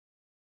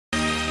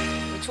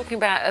We're talking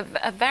about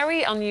a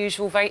very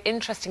unusual, very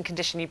interesting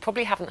condition. You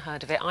probably haven't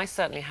heard of it. I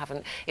certainly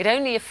haven't. It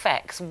only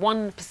affects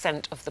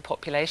 1% of the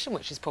population,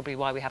 which is probably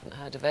why we haven't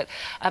heard of it.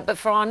 But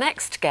for our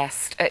next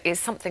guest, it's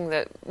something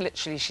that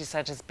literally, she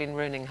said, has been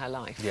ruining her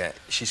life. Yeah,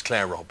 she's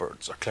Claire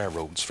Roberts, or Claire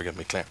Rhodes, forgive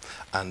me, Claire.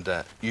 And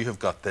you have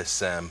got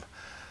this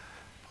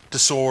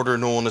disorder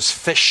known as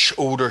fish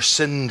odour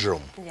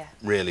syndrome,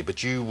 really.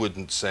 But you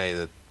wouldn't say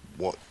that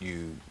what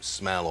you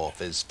smell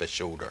of is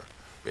fish odour.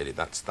 Really,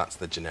 that's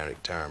the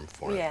generic term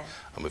for it.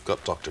 And we've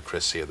got Dr.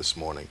 Chris here this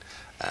morning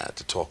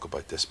to talk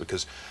about this,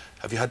 because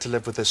have you had to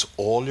live with this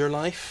all your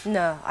life?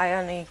 No, I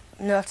only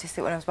noticed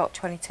it when I was about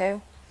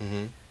 22.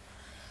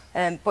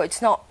 But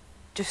it's not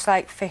just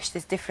like fish,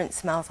 there's different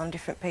smells on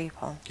different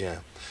people. Yeah.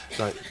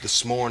 Now,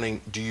 this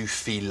morning, do you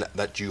feel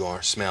that you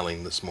are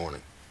smelling this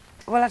morning?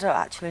 Well, I don't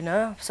actually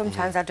know.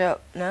 Sometimes I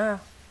don't know.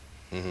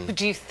 But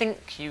do you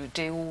think you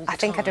do all the time? I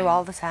think I do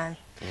all the time.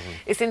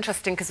 It's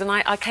interesting, because when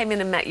I came in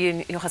and met you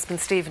and your husband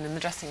Stephen in the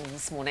dressing room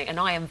this morning,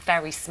 and I am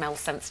very smell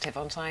sensitive,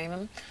 aren't I,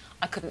 Eamon?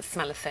 I couldn't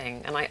smell a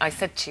thing. And I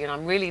said to you, and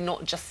I'm really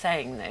not just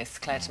saying this,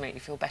 Claire, to make you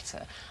feel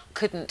better,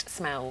 couldn't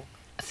smell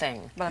a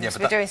thing. Well, I must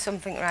be doing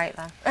something right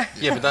then.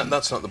 Yeah, but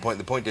that's not the point.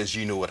 The point is,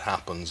 you know what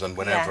happens, and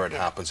whenever it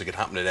happens, it could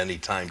happen at any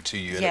time to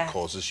you, and it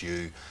causes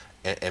you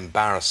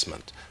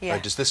embarrassment. Now,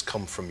 does this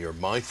come from your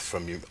mouth,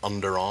 from your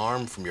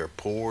underarm, from your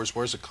pores?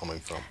 Where's it coming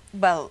from?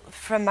 Well,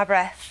 from my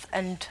breath,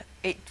 and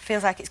it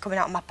feels like it's coming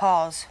out of my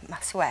pores, my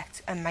sweat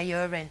and my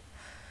urine.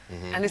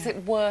 And is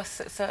it worse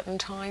at certain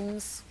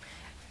times?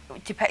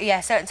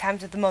 Yeah, certain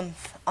times of the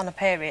month on a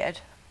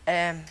period.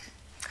 When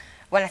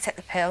I take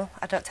the pill,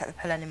 I don't take the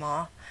pill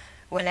anymore.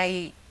 When I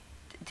eat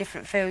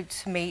different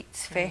foods,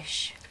 meats,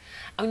 fish.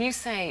 And when you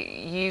say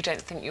you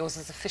don't think yours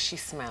is a fishy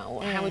smell,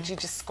 how would you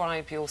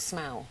describe your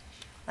smell?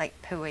 Like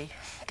pooey,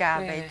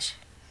 garbage.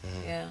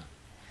 Really? Yeah.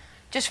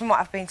 Just from what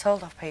I've been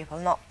told of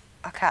people,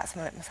 I can't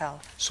smell it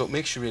myself. So it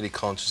makes you really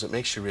conscious, it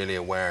makes you really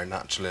aware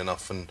naturally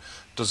enough, and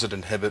does it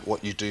inhibit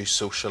what you do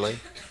socially?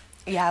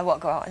 Yeah, I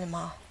won't go out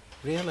anymore.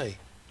 Really?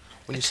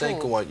 When you say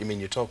go out, you mean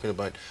you're talking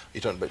about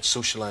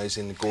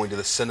socialising, going to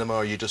the cinema, or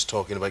are you just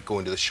talking about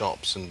going to the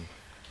shops and...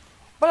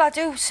 Well, I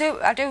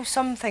do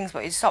some things,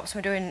 but it stops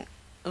me doing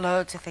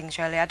loads of things,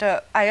 really.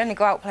 I only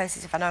go out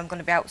places if I know I'm going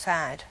to be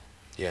outside.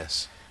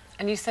 Yes.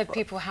 And you said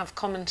people have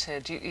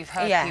commented. You've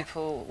heard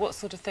people. What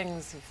sort of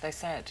things have they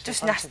said?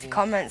 Just nasty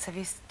comments.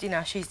 You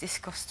know, she's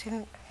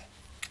disgusting.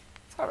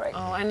 Sorry.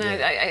 Oh, I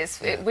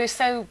know. We're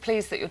so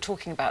pleased that you're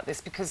talking about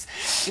this, because,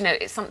 you know,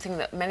 it's something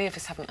that many of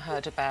us haven't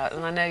heard about.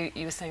 And I know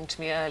you were saying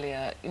to me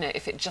earlier, you know,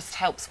 if it just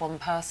helps one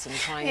person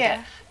try and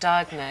get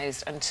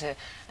diagnosed and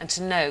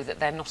to know that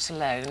they're not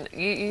alone,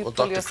 you pull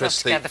Dr. yourself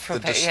Chris, together for a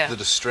bit. The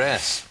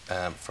distress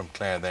from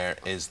Claire there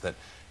is that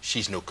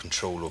she's no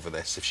control over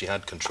this. If she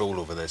had control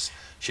over this,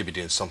 she'd be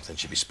doing something.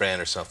 She'd be spraying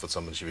herself with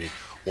something, she'd be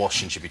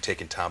washing, she'd be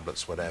taking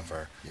tablets,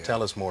 whatever.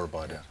 Tell us more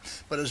about it.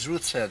 But as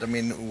Ruth said, I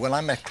mean, when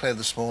I met Claire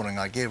this morning,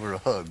 I gave her a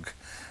hug,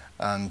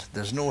 and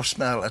there's no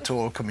smell at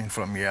all coming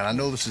from you. And I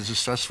know this is a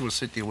stressful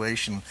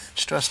situation.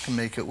 Stress can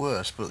make it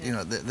worse, but, you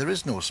know, there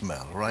is no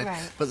smell, right?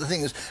 But the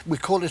thing is, we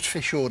call it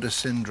fish odour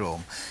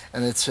syndrome,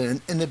 and it's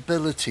an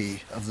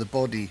inability of the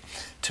body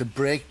to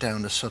break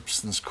down a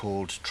substance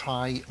called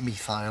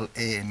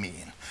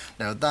trimethylaminuria.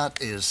 Now,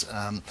 that is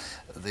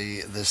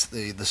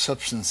the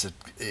substance that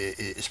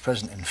is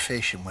present in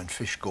fish, and when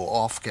fish go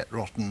off, get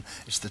rotten,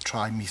 it's the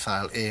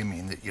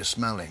trimethylaminuria that you're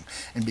smelling.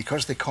 And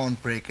because they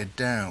can't break it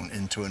down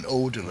into an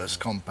odourless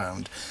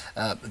compound,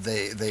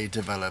 they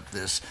develop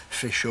this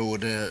fish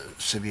odour,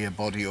 severe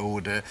body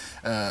odour.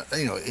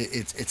 You know,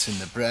 it's in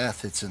the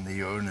breath, it's in the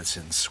urine, it's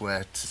in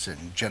sweat, it's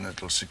in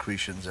genital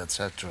secretions,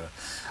 etc.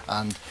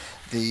 And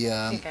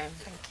Thank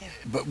you.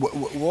 But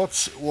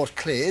what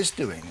Claire is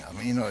doing, I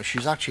mean, you know,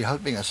 she's actually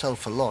helping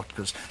herself a lot,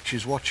 because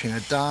she's watching a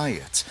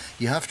diet.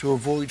 You have to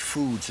avoid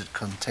foods that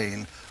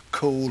contain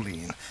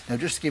choline. Now,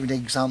 just to give you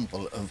an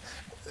example of,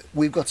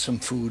 we've got some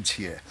foods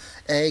here: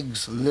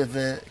 eggs,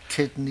 liver,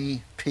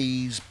 kidney,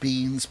 peas,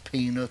 beans,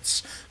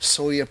 peanuts,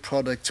 soya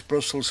products,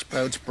 Brussels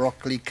sprouts,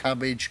 broccoli,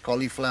 cabbage,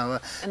 cauliflower.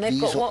 And they've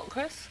got what,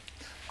 Chris?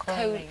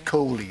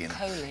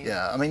 Choline.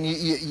 Yeah, I mean,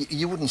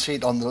 you wouldn't see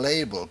it on the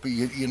label, but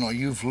you know,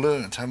 you've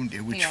learned, haven't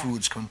you, which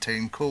foods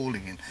contain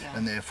choline,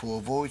 and therefore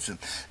avoid them.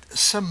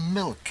 Some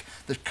milk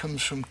that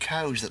comes from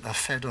cows that are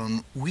fed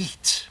on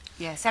wheat.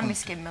 Yeah,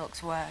 semi-skim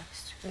milk's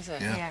worst. Is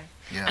it? Yeah.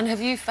 And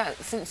have you felt,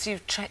 since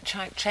you've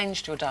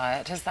changed your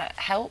diet, has that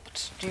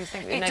helped? Do you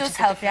think it does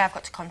help? Yeah, I've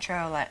got to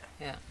control it.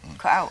 Yeah.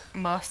 Cut out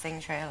most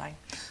things, really. I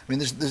mean,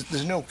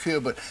 there's no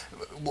cure, but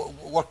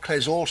what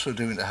Claire's also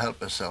doing to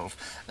help herself,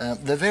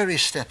 there are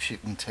various steps you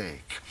can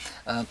take.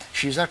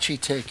 She's actually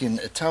taking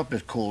a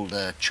tablet called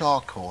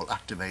charcoal,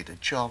 activated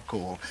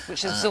charcoal.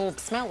 Which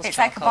absorbs smells. It's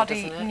like a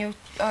body new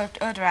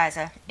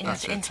odorizer,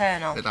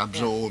 internal. It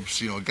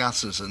absorbs, you know,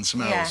 gases and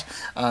smells.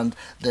 And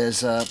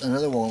there's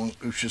another one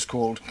which is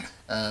called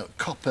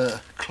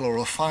copper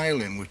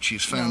chlorophyllin, which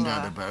she's found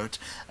out about,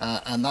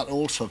 and that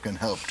also can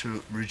help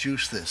to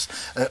reduce this.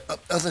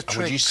 Other tricks.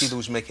 Would you see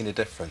those making a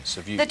difference?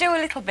 Have you... They do a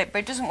little bit, but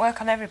it doesn't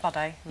work on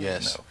everybody.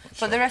 Yes. No,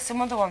 but there are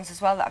some other ones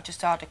as well that I've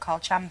just ordered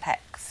called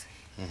Champex.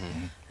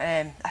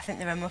 I think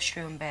they're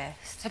mushroom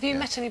based. Have you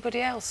met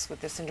anybody else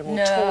with this syndrome or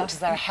No. talked? Is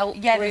there a help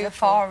group? Yeah, there's a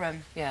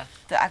forum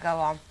that I go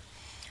on.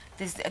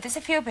 There's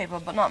a few people,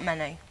 but not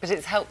many. But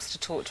it helps to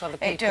talk to other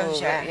people. It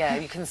does, yeah. Yeah,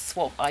 you can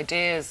swap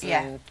ideas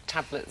and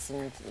tablets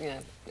and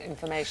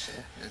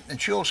information.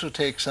 And she also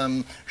takes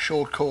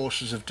short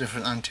courses of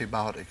different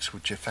antibiotics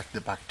which affect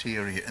the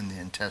bacteria in the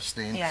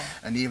intestine. Yeah.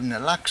 And even a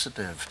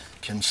laxative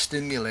can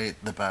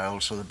stimulate the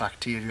bowel so the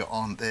bacteria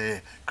aren't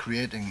there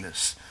creating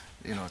this.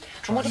 You know,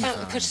 and what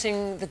about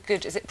putting the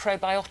good, is it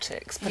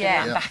probiotics, putting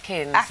that back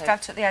in? After I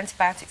took the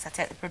antibiotics, I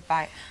take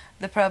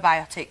the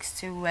probiotics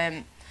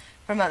to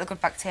promote the good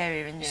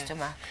bacteria in your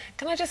stomach.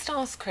 Can I just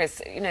ask,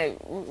 Chris, you know,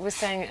 we were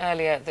saying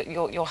earlier that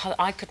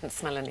I couldn't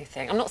smell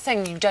anything. I'm not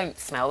saying you don't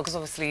smell, because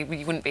obviously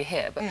you wouldn't be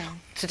here, but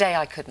today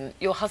I couldn't.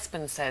 Your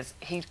husband says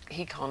he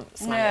can't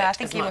smell it. No, I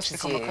think as he much must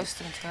as become you.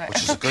 accustomed to it.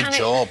 Which is a good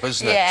job,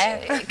 isn't it?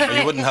 Yeah. Or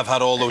you wouldn't have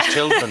had all those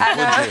children,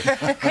 would you?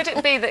 Could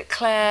it be that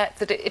Claire,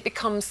 that it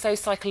becomes so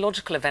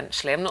psychological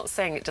eventually? I'm not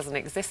saying it doesn't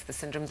exist, the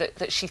syndrome,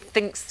 that she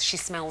thinks she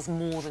smells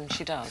more than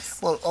she does.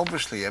 Well,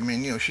 obviously, I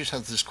mean, you know, she's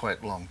had this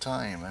quite a long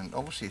time, and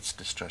obviously it's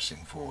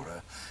distressing for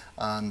her.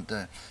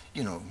 And,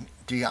 you know,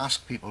 do you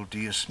ask people, do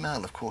you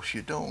smell? Of course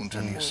you don't.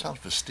 And your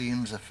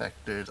self-esteem's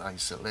affected,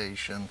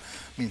 isolation.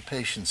 I mean,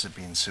 patients have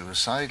been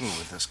suicidal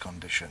with this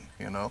condition,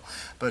 you know.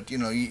 But, you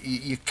know,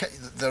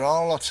 there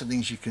are lots of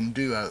things you can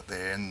do out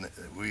there, and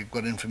we've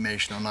got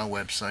information on our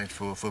website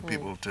for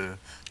people to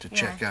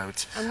check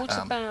out. And what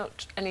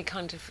about any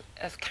kind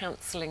of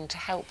counselling to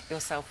help your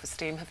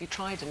self-esteem? Have you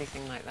tried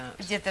anything like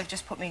that? Yeah, they've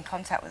just put me in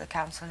contact with a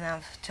counsellor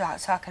now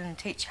so I can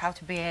teach how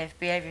to behave,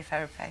 behaviour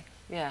therapy.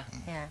 Yeah.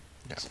 Yeah.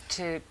 But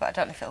I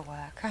don't know if it'll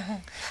work.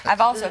 I've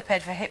also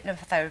paid for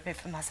hypnotherapy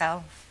for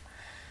myself.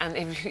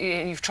 And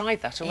you've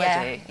tried that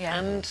already? Yeah.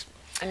 And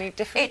any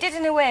different? It did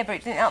in a way, but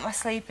it didn't help my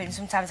sleeping.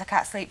 Sometimes I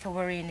can't sleep for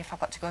worrying if I've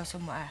got to go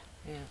somewhere.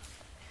 Yeah.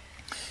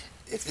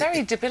 It's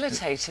very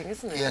debilitating,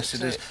 isn't it? Yes,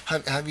 it is.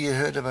 Have you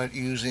heard about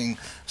using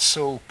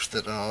soaps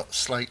that are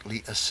slightly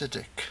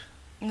acidic?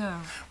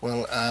 No.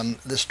 Well,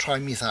 this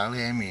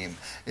trimethylaminuria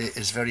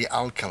is very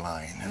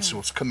alkaline, and so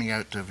it's coming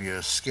out of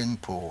your skin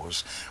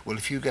pores. Well,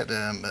 if you get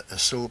a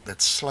soap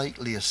that's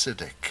slightly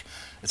acidic,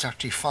 it's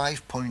actually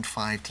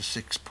 5.5 to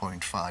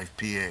 6.5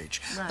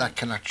 pH. Right. That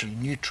can actually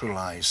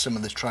neutralise some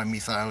of the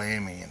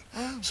trimethylaminuria.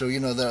 So, you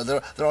know,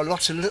 there are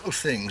lots of little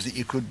things that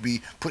you could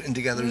be putting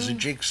together as a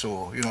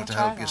jigsaw, you know, to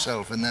help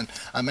yourself. And then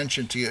I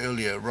mentioned to you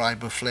earlier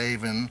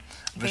riboflavin,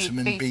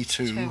 vitamin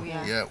B2,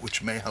 yeah,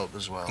 which may help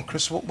as well. And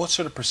Chris, what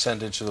sort of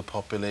percentage of the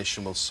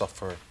population will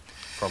suffer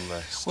from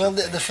this? Well,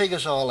 the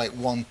figures are like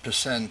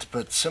 1%,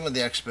 but some of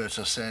the experts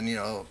are saying, you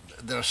know,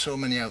 there are so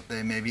many out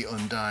there maybe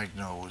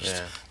undiagnosed.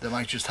 Yeah. They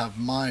might just have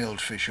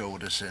mild fish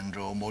odour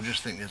syndrome or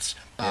just think it's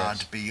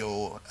bad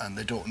BO and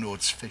they don't know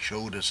it's fish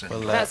odour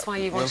syndrome. Well, that's why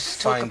you wanted to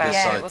talk about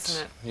it,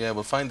 wasn't it? Yeah,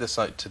 we'll find this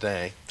out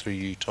today through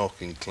you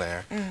talking,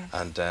 Claire,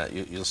 and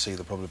you'll see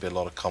there'll probably be a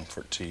lot of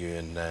comfort to you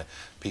and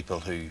people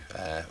who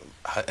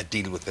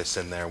deal with this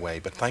in their way.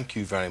 But thank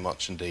you very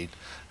much indeed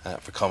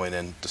for coming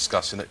in,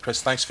 discussing it.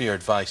 Chris, thanks for your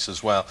advice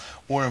as well.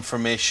 More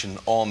information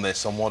on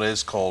this, on what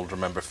is called,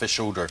 remember, fish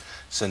odour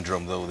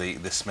syndrome, though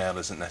the smell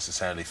isn't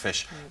necessarily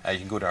fish. You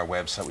can go to our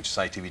website, which is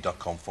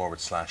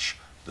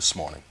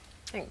itv.com/thismorning.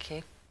 Thank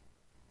you.